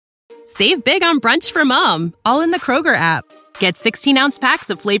Save big on brunch for mom, all in the Kroger app. Get 16-ounce packs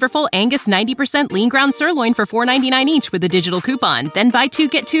of flavorful Angus 90% lean ground sirloin for $4.99 each with a digital coupon. Then buy 2,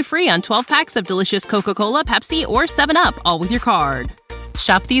 get 2 free on 12 packs of delicious Coca-Cola, Pepsi, or 7-Up, all with your card.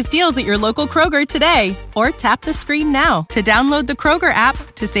 Shop these deals at your local Kroger today, or tap the screen now to download the Kroger app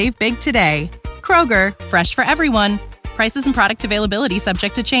to save big today. Kroger, fresh for everyone. Prices and product availability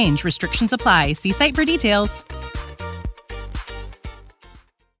subject to change. Restrictions apply. See site for details.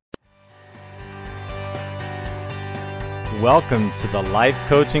 Welcome to the Life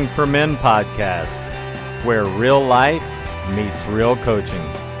Coaching for Men podcast, where real life meets real coaching.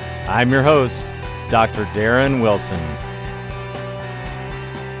 I'm your host, Dr. Darren Wilson.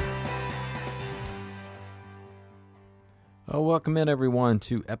 Welcome in, everyone,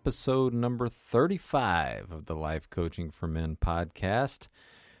 to episode number 35 of the Life Coaching for Men podcast.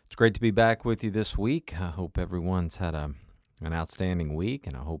 It's great to be back with you this week. I hope everyone's had an outstanding week,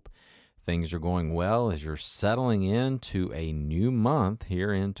 and I hope things are going well as you're settling into a new month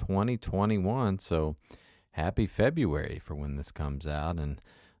here in 2021. So happy February for when this comes out. And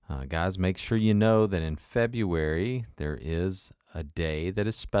guys, make sure you know that in February there is a day that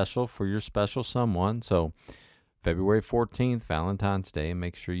is special for your special someone. So February 14th, Valentine's Day,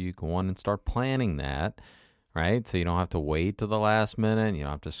 make sure you go on and start planning that, right? So you don't have to wait till the last minute. You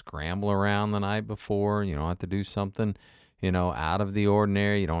don't have to scramble around the night before. You don't have to do something out of the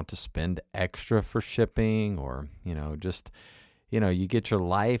ordinary. You don't have to spend extra for shipping or, you get your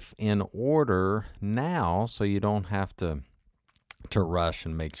life in order now so you don't have to rush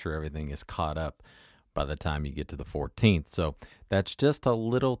and make sure everything is caught up by the time you get to the 14th. So that's just a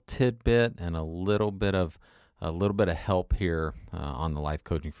little tidbit and a little bit of help here on the Life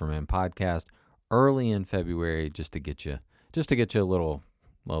Coaching for Men podcast early in February just to get you a little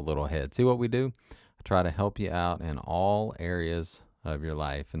ahead. See what we do? Try to help you out in all areas of your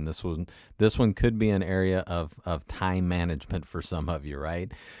life. And this one could be an area of time management for some of you,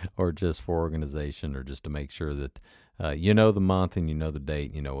 right? Or just for organization, or just to make sure that you know the month and you know the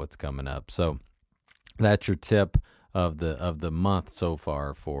date, you know what's coming up. So that's your tip of the month so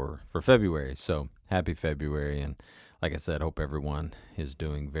far for February. So happy February, and like I said, hope everyone is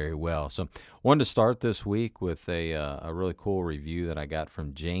doing very well. So wanted to start this week with a really cool review that I got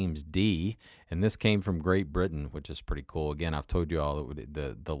from James D., and this came from Great Britain, which is pretty cool. Again, I've told you all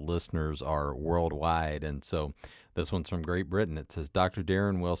that the listeners are worldwide, and so this one's from Great Britain. It says, Dr.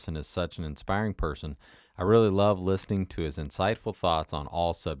 Darren Wilson is such an inspiring person. I really love listening to his insightful thoughts on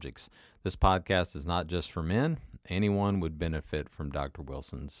all subjects. This podcast is not just for men. Anyone would benefit from Dr.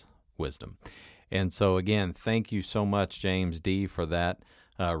 Wilson's wisdom. And so, again, thank you so much, James D., for that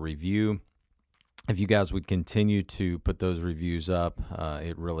review. If you guys would continue to put those reviews up,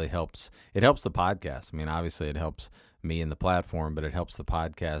 it really helps. It helps the podcast. I mean, obviously, it helps me and the platform, but it helps the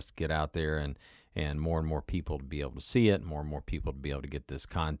podcast get out there and more people to be able to see it, more and more people to be able to get this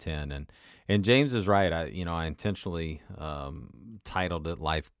content. And James is right. I intentionally titled it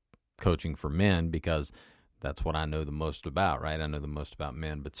Life Coaching for Men because that's what I know the most about, right? I know the most about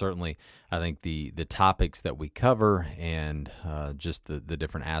men, but certainly I think the topics that we cover and just the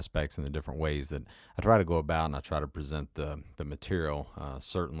different aspects and the different ways that I try to go about and I try to present the material,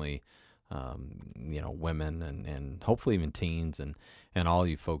 certainly, women and hopefully even teens and all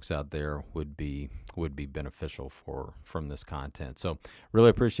you folks out there would be beneficial from this content. So really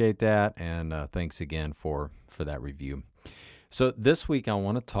appreciate that, and thanks again for that review. So this week I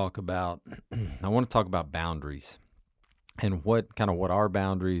want to talk about boundaries and what are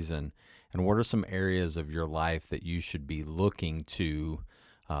boundaries and what are some areas of your life that you should be looking to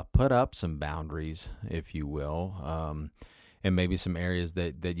put up some boundaries, if you will, and maybe some areas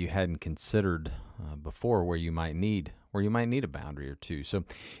that you hadn't considered before where you might need a boundary or two. So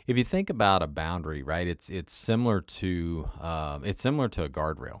if you think about a boundary, right, it's similar to a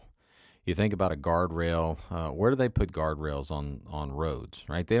guardrail. You think about a guardrail, where do they put guardrails on roads,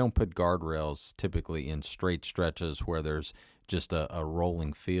 right? They don't put guardrails typically in straight stretches where there's just a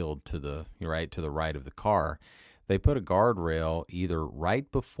rolling field to the right of the car. They put a guardrail either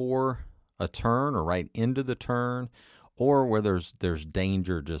right before a turn or right into the turn, or where there's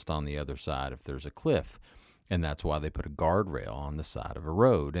danger just on the other side if there's a cliff. And that's why they put a guardrail on the side of a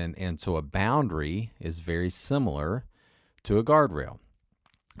road. And so a boundary is very similar to a guardrail.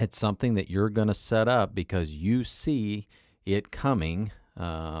 It's something that you're going to set up because you see it coming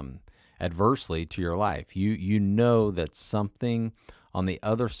adversely to your life. You know that something on the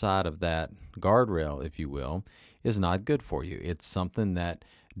other side of that guardrail, if you will, is not good for you. It's something that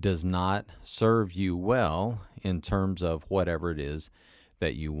does not serve you well in terms of whatever it is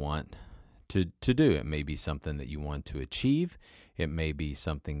that you want to do. It may be something that you want to achieve. It may be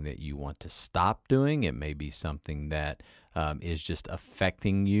something that you want to stop doing. It may be something that is just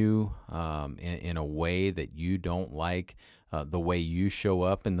affecting you in a way that you don't like the way you show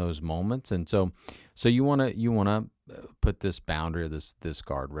up in those moments. And so you want to put this boundary, this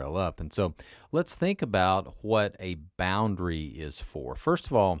guardrail up. And so let's think about what a boundary is for. First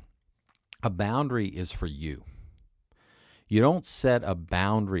of all, a boundary is for you. You don't set a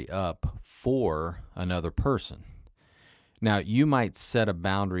boundary up for another person. Now, you might set a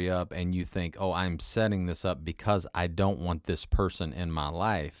boundary up and you think, oh, I'm setting this up because I don't want this person in my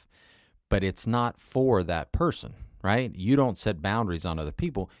life, but it's not for that person, right? You don't set boundaries on other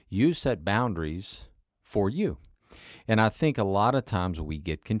people. You set boundaries for you. And I think a lot of times we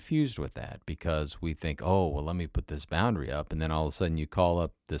get confused with that because we think, oh, well, let me put this boundary up. And then all of a sudden you call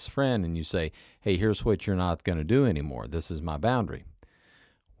up this friend and you say, hey, here's what you're not going to do anymore. This is my boundary.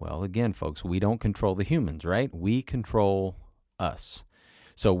 Well, again, folks, we don't control the humans, right? We control us.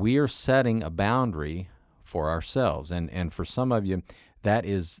 So we are setting a boundary for ourselves. And for some of you, that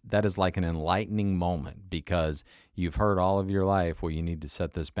is like an enlightening moment because you've heard all of your life, well, you need to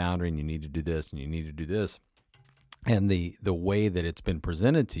set this boundary and you need to do this and you need to do this. And the way that it's been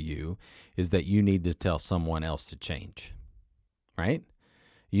presented to you is that you need to tell someone else to change, right?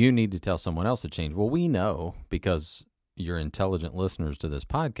 You need to tell someone else to change. Well, we know, because you're intelligent listeners to this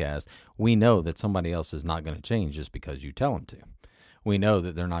podcast, we know that somebody else is not going to change just because you tell them to. We know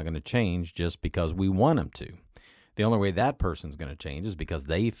that they're not going to change just because we want them to. The only way that person's going to change is because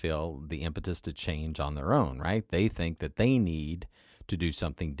they feel the impetus to change on their own, right? They think that they need to do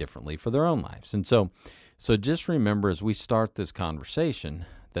something differently for their own lives. And so just remember as we start this conversation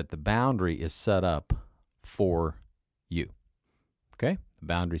that the boundary is set up for you, okay? The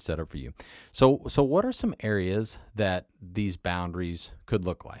boundary set up for you. So what are some areas that these boundaries could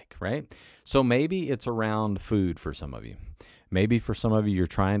look like, right? So maybe it's around food for some of you. Maybe for some of you, you're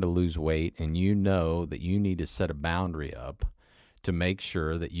trying to lose weight and you know that you need to set a boundary up to make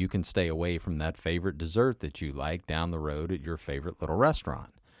sure that you can stay away from that favorite dessert that you like down the road at your favorite little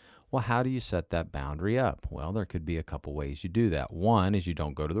restaurant. Well, how do you set that boundary up? Well, there could be a couple ways you do that. One is you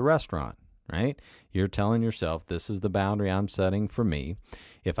don't go to the restaurant, right? You're telling yourself, this is the boundary I'm setting for me.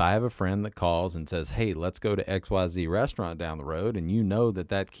 If I have a friend that calls and says, hey, let's go to XYZ restaurant down the road, and you know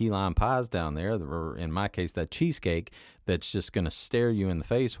that key lime pie is down there, or in my case, that cheesecake that's just going to stare you in the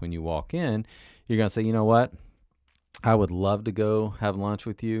face when you walk in, you're going to say, you know what? I would love to go have lunch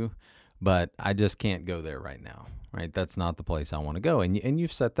with you, but I just can't go there right now. Right? That's not the place I want to go. And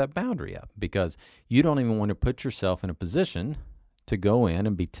you've set that boundary up because you don't even want to put yourself in a position to go in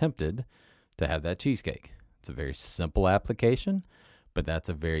and be tempted to have that cheesecake. It's a very simple application, but that's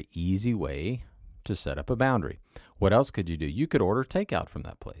a very easy way to set up a boundary. What else could you do? You could order takeout from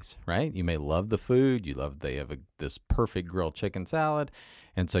that place, right? You may love the food. They have this perfect grilled chicken salad.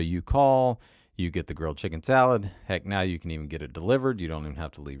 And so you call, you get the grilled chicken salad. Heck, now you can even get it delivered. You don't even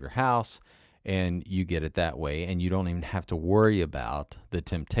have to leave your house. And you get it that way, and you don't even have to worry about the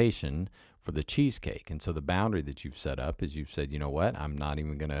temptation for the cheesecake. And so the boundary that you've set up is you've said, you know what, I'm not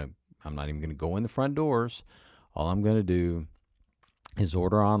even gonna go in the front doors. All I'm gonna do is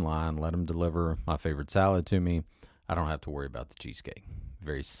order online, let them deliver my favorite salad to me. I don't have to worry about the cheesecake.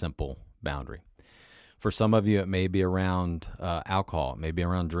 Very simple boundary. For some of you, it may be around alcohol, it may be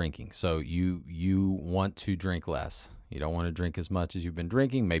around drinking. So you want to drink less. You don't want to drink as much as you've been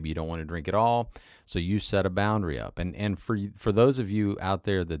drinking. Maybe you don't want to drink at all. So you set a boundary up. And for those of you out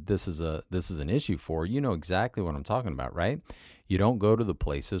there that this is an issue for, you know exactly what I'm talking about, right? You don't go to the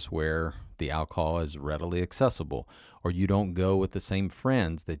places where the alcohol is readily accessible, or you don't go with the same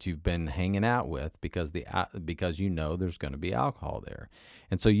friends that you've been hanging out with because you know there's going to be alcohol there.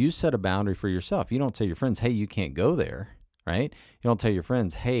 And so you set a boundary for yourself. You don't tell your friends, hey, you can't go there, right? You don't tell your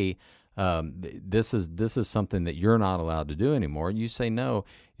friends, hey, this is something that you're not allowed to do anymore. You say no.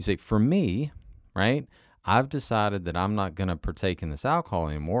 You say, for me, right, I've decided that I'm not going to partake in this alcohol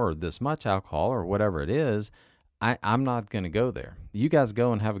anymore, or this much alcohol, or whatever it is. I'm not going to go there. You guys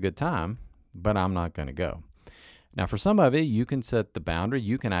go and have a good time, but I'm not going to go. Now, for some of it, you can set the boundary.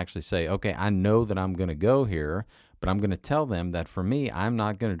 You can actually say, okay, I know that I'm going to go here, but I'm going to tell them that for me, I'm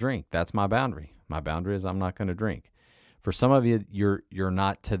not going to drink. That's my boundary. My boundary is I'm not going to drink. For some of you, you're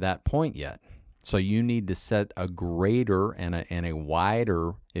not to that point yet. So you need to set a greater and a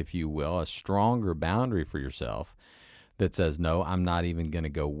wider, if you will, a stronger boundary for yourself that says, no, I'm not even going to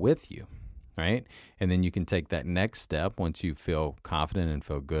go with you, right? And then you can take that next step once you feel confident and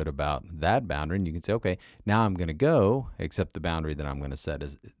feel good about that boundary, and you can say, okay, now I'm going to go, except the boundary that I'm going to set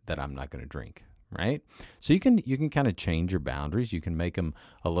is that I'm not going to drink, right? So you can kind of change your boundaries. You can make them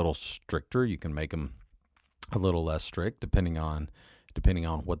a little stricter. You can make them a little less strict, depending on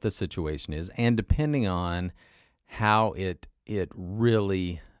what the situation is, and depending on how it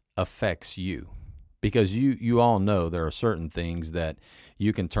really affects you. Because you all know there are certain things that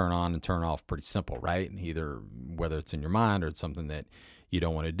you can turn on and turn off pretty simple, right? Either whether it's in your mind or it's something that you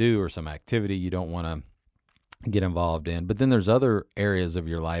don't want to do or some activity you don't want to get involved in. But then there's other areas of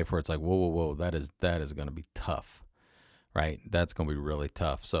your life where it's like, whoa, that is going to be tough, right? That's going to be really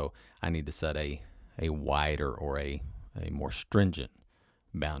tough. So I need to set a wider or a more stringent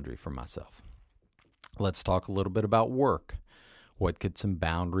boundary for myself. Let's talk a little bit about work. What could some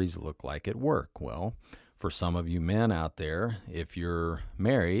boundaries look like at work? Well, for some of you men out there, if you're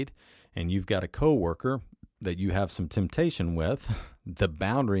married and you've got a coworker that you have some temptation with, the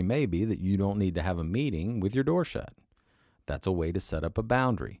boundary may be that you don't need to have a meeting with your door shut. That's a way to set up a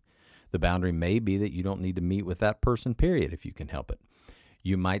boundary. The boundary may be that you don't need to meet with that person, period, if you can help it.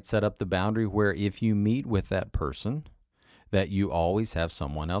 You might set up the boundary where if you meet with that person, that you always have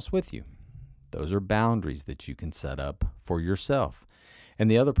someone else with you. Those are boundaries that you can set up for yourself.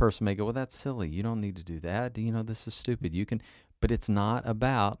 And the other person may go, well, that's silly. You don't need to do that. This is stupid. But it's not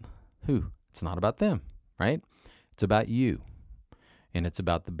about who. It's not about them, right? It's about you. And it's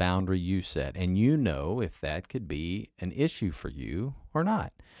about the boundary you set. And you know if that could be an issue for you or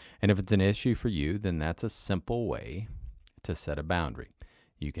not. And if it's an issue for you, then that's a simple way to set a boundary.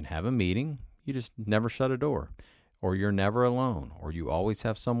 You can have a meeting. You just never shut a door. Or you're never alone, or you always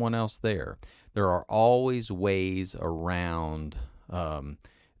have someone else there. There are always ways around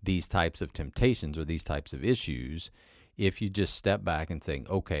these types of temptations or these types of issues if you just step back and think,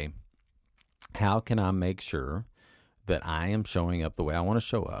 okay, how can I make sure that I am showing up the way I want to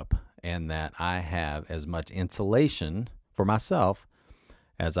show up and that I have as much insulation for myself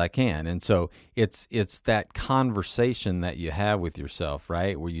as I can? And so it's that conversation that you have with yourself,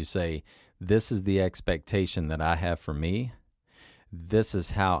 right, where you say, this is the expectation that I have for me. This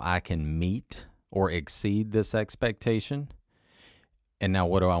is how I can meet or exceed this expectation. And now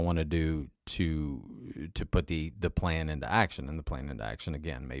what do I want to do to put the plan into action? And the plan into action,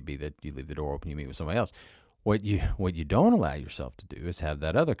 again, may be that you leave the door open, you meet with somebody else. What you don't allow yourself to do is have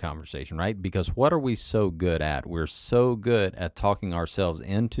that other conversation, right? Because what are we so good at? We're so good at talking ourselves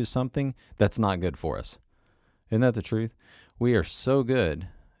into something that's not good for us. Isn't that the truth? We are so good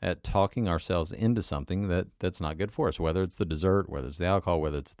at talking ourselves into something that's not good for us, whether it's the dessert, whether it's the alcohol,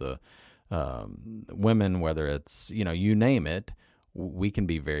 whether it's the women, whether it's, you name it, we can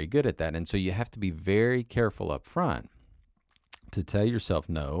be very good at that. And so you have to be very careful up front to tell yourself,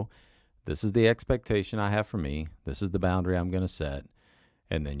 no, this is the expectation I have for me. This is the boundary I'm going to set,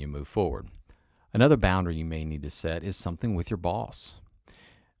 and then you move forward. Another boundary you may need to set is something with your boss.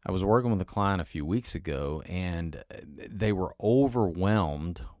 I was working with a client a few weeks ago, and they were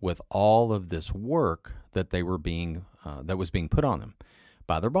overwhelmed with all of this work that they were that was being put on them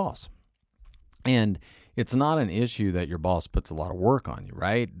by their boss. And it's not an issue that your boss puts a lot of work on you,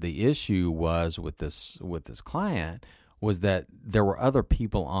 right? The issue was with this client was that there were other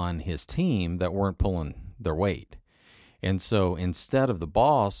people on his team that weren't pulling their weight. And so instead of the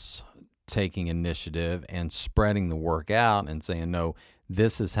boss taking initiative and spreading the work out and saying, no,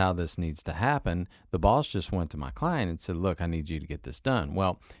 this is how this needs to happen, the boss just went to my client and said, look, I need you to get this done.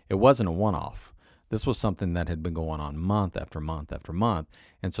 Well, it wasn't a one-off. This was something that had been going on month after month after month.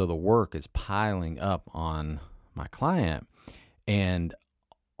 And so the work is piling up on my client, and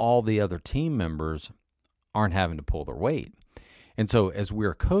all the other team members aren't having to pull their weight. And so as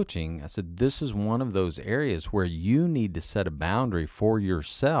we're coaching, I said, this is one of those areas where you need to set a boundary for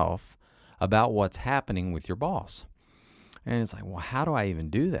yourself about what's happening with your boss. And it's like, well, how do I even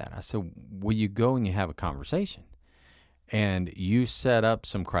do that? I said, well, you go and you have a conversation and you set up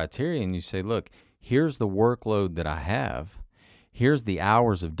some criteria and you say, look, here's the workload that I have. Here's the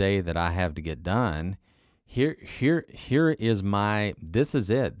hours of day that I have to get done. Here is this is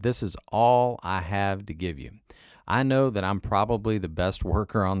it. This is all I have to give you. I know that I'm probably the best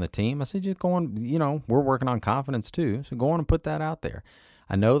worker on the team. I said, just go on, we're working on confidence too. So go on and put that out there.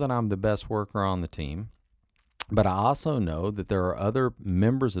 I know that I'm the best worker on the team. But I also know that there are other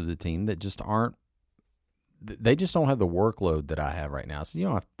members of the team that they just don't have the workload that I have right now. So you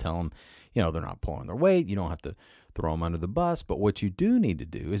don't have to tell them, they're not pulling their weight. You don't have to throw them under the bus. But what you do need to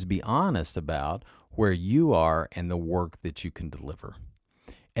do is be honest about where you are and the work that you can deliver.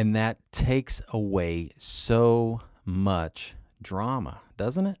 And that takes away so much drama,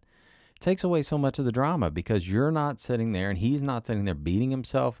 doesn't it? It takes away so much of the drama because you're not sitting there and he's not sitting there beating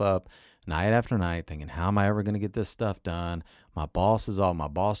himself up night after night thinking, how am I ever going to get this stuff done? My boss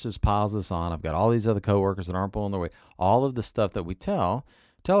just piles this on. I've got all these other coworkers that aren't pulling their weight. All of the stuff that we tell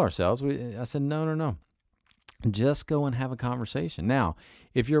ourselves. I said, no. just go and have a conversation. Now,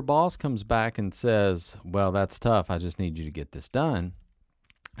 if your boss comes back and says, well, that's tough, I just need you to get this done,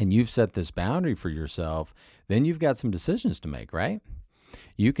 and you've set this boundary for yourself, then you've got some decisions to make, right?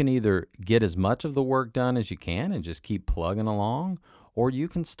 You can either get as much of the work done as you can and just keep plugging along, or you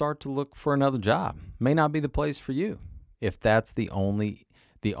can start to look for another job. May not be the place for you if that's the only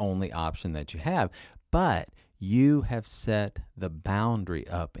option that you have, but you have set the boundary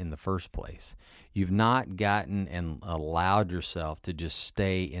up in the first place. You've not gotten and allowed yourself to just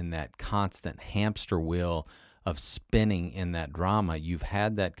stay in that constant hamster wheel of spinning in that drama. You've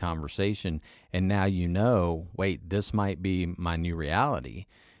had that conversation, and now you know, wait, this might be my new reality,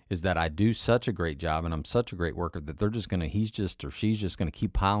 is that I do such a great job and I'm such a great worker that he's just or she's just going to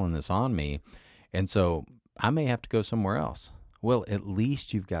keep piling this on me. And so I may have to go somewhere else. Well, at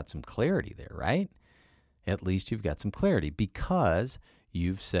least you've got some clarity there, right? At least you've got some clarity because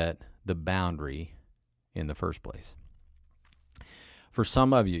you've set the boundary in the first place. For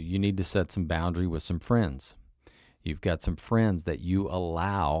some of you, you need to set some boundary with some friends. You've got some friends that you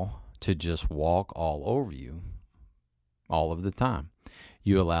allow to just walk all over you all of the time.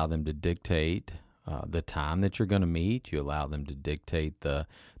 You allow them to dictate the time that you're going to meet. You allow them to dictate the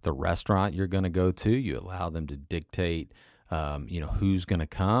restaurant you're going to go to. You allow them to dictate who's going to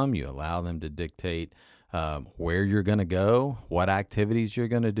come. You allow them to dictate where you're going to go, what activities you're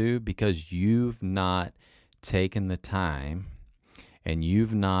going to do, because you've not taken the time and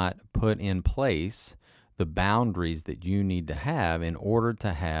you've not put in place the boundaries that you need to have in order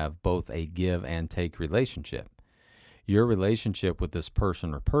to have both a give and take relationship. Your relationship with this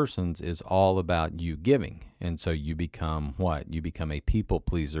person or persons is all about you giving. And so you become what? You become a people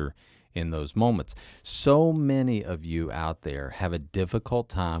pleaser in those moments. So many of you out there have a difficult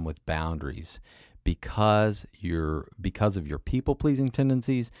time with boundaries because of your people-pleasing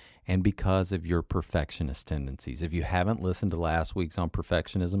tendencies and because of your perfectionist tendencies. If you haven't listened to last week's on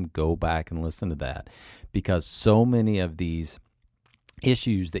perfectionism, go back and listen to that, because so many of these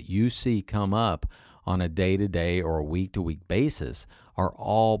issues that you see come up on a day-to-day or a week-to-week basis are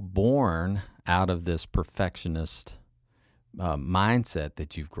all born out of this perfectionist mindset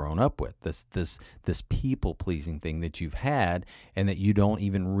that you've grown up with, this people-pleasing thing that you've had and that you don't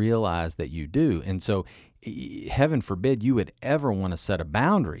even realize that you do. And so heaven forbid you would ever want to set a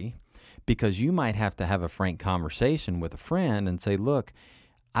boundary, because you might have to have a frank conversation with a friend and say, look,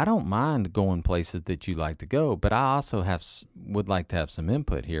 I don't mind going places that you like to go, but I also would like to have some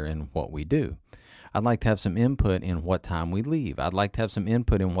input here in what we do. I'd like to have some input in what time we leave. I'd like to have some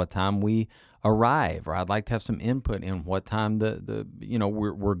input in what time we arrive, or I'd like to have some input in what time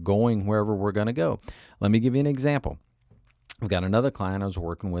we're going wherever we're going to go. Let me give you an example. I've got another client I was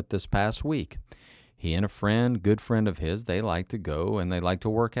working with this past week. He and a friend, good friend of his, they like to go and they like to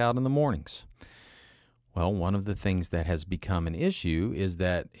work out in the mornings. Well, one of the things that has become an issue is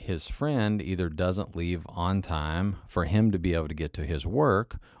that his friend either doesn't leave on time for him to be able to get to his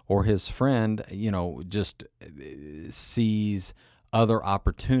work, or his friend, just sees other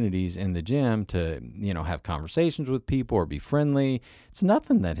opportunities in the gym to, have conversations with people or be friendly. It's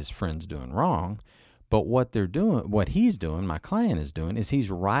nothing that his friend's doing wrong, but what he's doing, my client is doing, is he's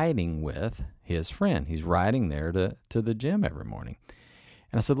riding with his friend. He's riding there to the gym every morning.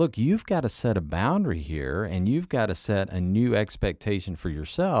 And I said, look, you've got to set a boundary here, and you've got to set a new expectation for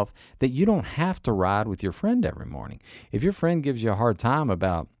yourself that you don't have to ride with your friend every morning. If your friend gives you a hard time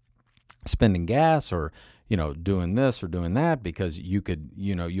about spending gas or, doing this or doing that because you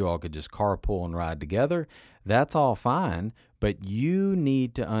all could just carpool and ride together, that's all fine. But you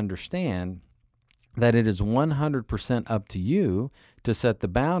need to understand that it is 100% up to you to set the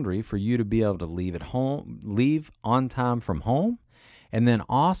boundary for you to be able to leave on time from home, and then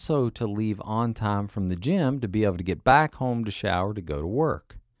also to leave on time from the gym to be able to get back home to shower to go to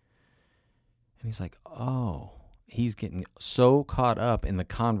work. And he's like, oh, he's getting so caught up in the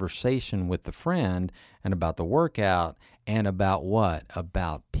conversation with the friend and about the workout and about what?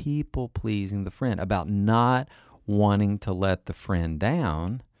 About people pleasing the friend, about not wanting to let the friend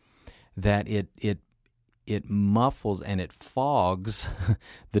down, that it muffles and it fogs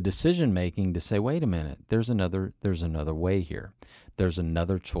the decision making to say, wait a minute, there's another way here. There's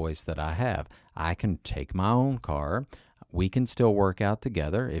another choice that I have. I can take my own car. We can still work out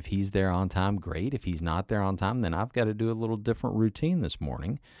together. If he's there on time, great. If he's not there on time, then I've got to do a little different routine this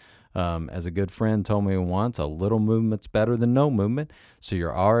morning. As a good friend told me once, a little movement's better than no movement. So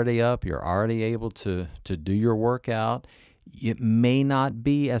you're already up. You're already able to do your workout. It may not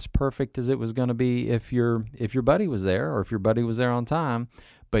be as perfect as it was going to be if your buddy was there, or if your buddy was there on time,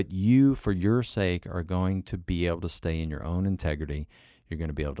 but you, for your sake, are going to be able to stay in your own integrity. You're going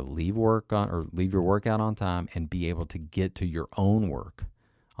to be able to leave your workout on time and be able to get to your own work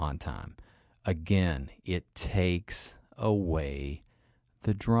on time. Again, it takes away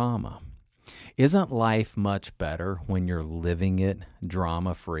the drama. Isn't life much better when you're living it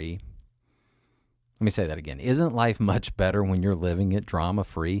drama-free? Let me say that again. Isn't life much better when you're living it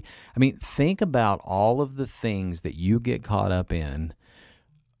drama-free? I mean, think about all of the things that you get caught up in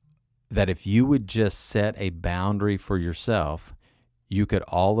that if you would just set a boundary for yourself, you could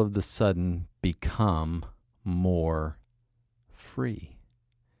all of a sudden become more free.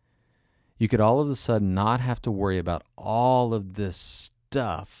 You could all of a sudden not have to worry about all of this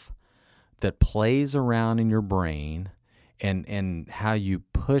stuff that plays around in your brain and how you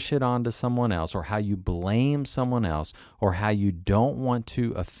push it onto someone else, or how you blame someone else, or how you don't want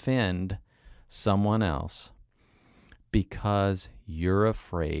to offend someone else because you're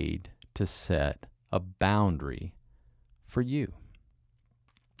afraid to set a boundary for you.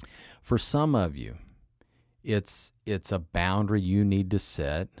 For some of you, it's a boundary you need to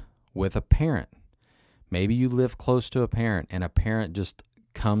set with a parent. Maybe you live close to a parent and a parent just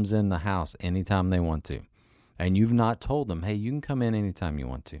comes in the house anytime they want to, and you've not told them, hey, you can come in anytime you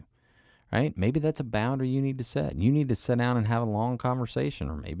want to, right? Maybe that's a boundary you need to set. You need to sit down and have a long conversation,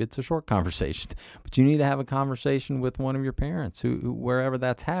 or maybe it's a short conversation, but you need to have a conversation with one of your parents who wherever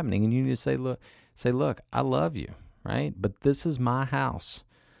that's happening, and you need to say, look, I love you, right? But this is my house.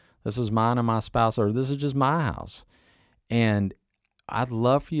 This is mine and my spouse, or this is just my house. And I'd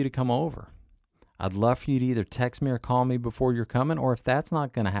love for you to come over. I'd love for you to either text me or call me before you're coming, or if that's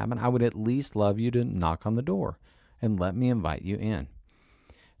not going to happen, I would at least love you to knock on the door and let me invite you in.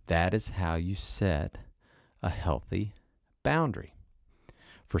 That is how you set a healthy boundary.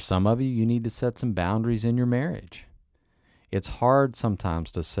 For some of you, you need to set some boundaries in your marriage. It's hard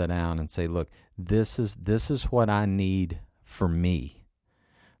sometimes to sit down and say, look, this is what I need for me.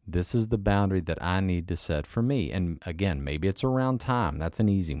 This is the boundary that I need to set for me. And again, maybe it's around time. That's an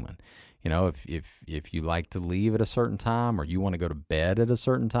easy one. You know, if you like to leave at a certain time, or you want to go to bed at a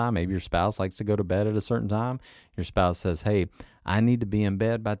certain time, maybe your spouse likes to go to bed at a certain time. Your spouse says, hey, I need to be in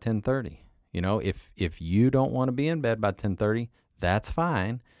bed by 10:30. You know, if you don't want to be in bed by 10:30, that's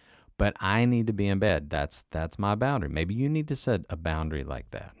fine, but I need to be in bed. That's my boundary. Maybe you need to set a boundary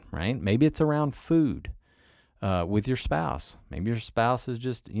like that, right? Maybe it's around food. With your spouse. Maybe your spouse is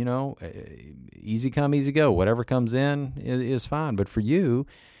just, easy come, easy go. Whatever comes in is fine. But for you,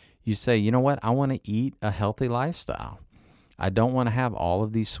 you say, you know what? I want to eat a healthy lifestyle. I don't want to have all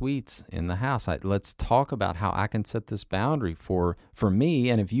of these sweets in the house. Let's talk about how I can set this boundary for me.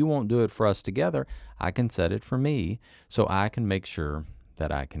 And if you won't do it for us together, I can set it for me so I can make sure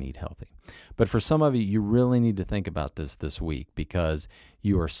that I can eat healthy. But for some of you, you really need to think about this week, because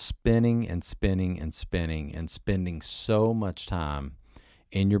you are spinning and spinning and spinning and spending so much time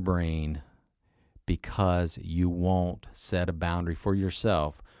in your brain because you won't set a boundary for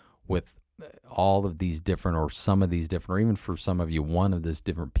yourself with all of these different, or some of these different, or even for some of you, one of these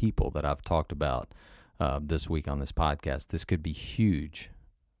different people that I've talked about this week on this podcast. This could be huge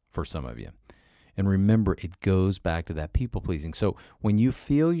for some of you. And remember, it goes back to that people-pleasing. So when you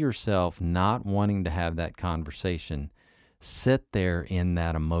feel yourself not wanting to have that conversation, sit there in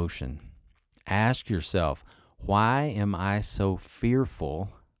that emotion. Ask yourself, why am I so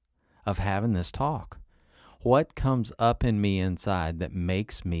fearful of having this talk? What comes up in me inside that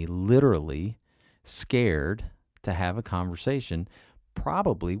makes me literally scared to have a conversation,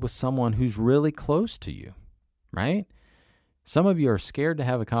 probably with someone who's really close to you, right? Some of you are scared to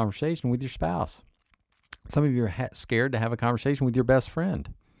have a conversation with your spouse. Some of you are scared to have a conversation with your best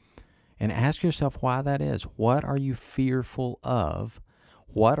friend. And ask yourself why that is. What are you fearful of?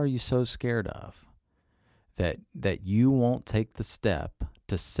 What are you so scared of that you won't take the step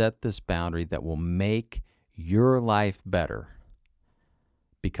to set this boundary that will make your life better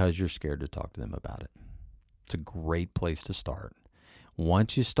because you're scared to talk to them about it? It's a great place to start.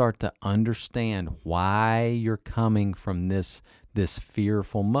 Once you start to understand why you're coming from this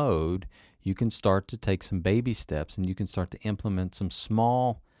fearful mode, you can start to take some baby steps, and you can start to implement some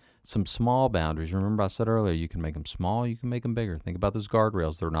small boundaries. Remember I said earlier, you can make them small, you can make them bigger. Think about those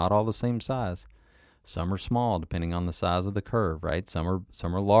guardrails. They're not all the same size. Some are small depending on the size of the curve, right? Some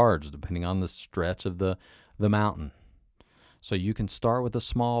are large depending on the stretch of the mountain. So you can start with a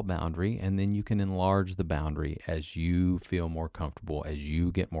small boundary, and then you can enlarge the boundary as you feel more comfortable, as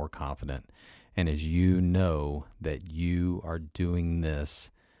you get more confident, and as you know that you are doing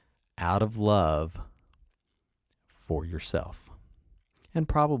this out of love for yourself, and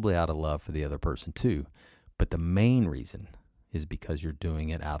probably out of love for the other person too. But the main reason is because you're doing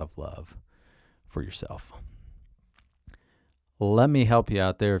it out of love for yourself. Let me help you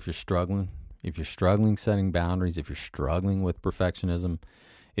out there if you're struggling. If you're struggling setting boundaries, if you're struggling with perfectionism,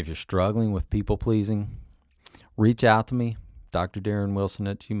 if you're struggling with people-pleasing, reach out to me,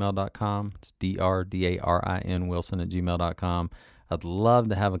 drdarrenwilson@gmail.com. It's DRDARIN Wilson@gmail.com. I'd love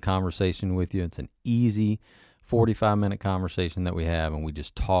to have a conversation with you. It's an easy 45-minute conversation that we have, and we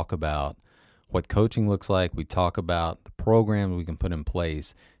just talk about what coaching looks like. We talk about the programs we can put in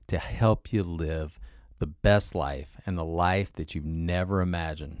place to help you live the best life and the life that you've never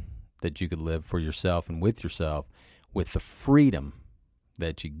imagined that you could live for yourself and with yourself, with the freedom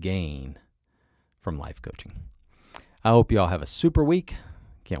that you gain from life coaching. I hope you all have a super week.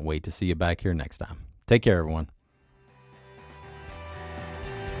 Can't wait to see you back here next time. Take care, everyone.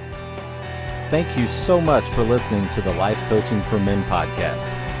 Thank you so much for listening to the Life Coaching for Men podcast.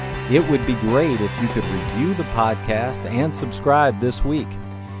 It would be great if you could review the podcast and subscribe this week.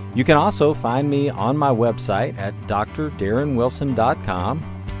 You can also find me on my website at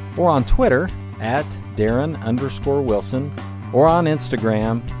drdarrenwilson.com or on Twitter at Darren_Wilson or on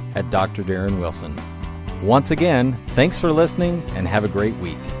Instagram at Dr. Darren Wilson. Once again, thanks for listening and have a great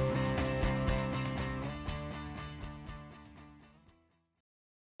week.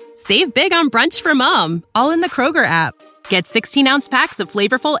 Save big on brunch for mom, all in the Kroger app. Get 16-ounce packs of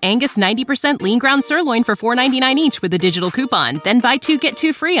flavorful Angus 90% lean ground sirloin for $4.99 each with a digital coupon. Then buy 2, get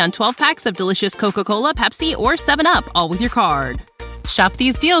 2 free on 12 packs of delicious Coca-Cola, Pepsi, or 7-Up, all with your card. Shop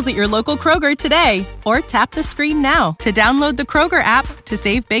these deals at your local Kroger today, or tap the screen now to download the Kroger app to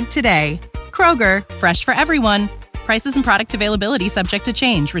save big today. Kroger, fresh for everyone. Prices and product availability subject to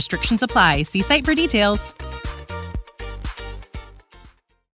change. Restrictions apply. See site for details.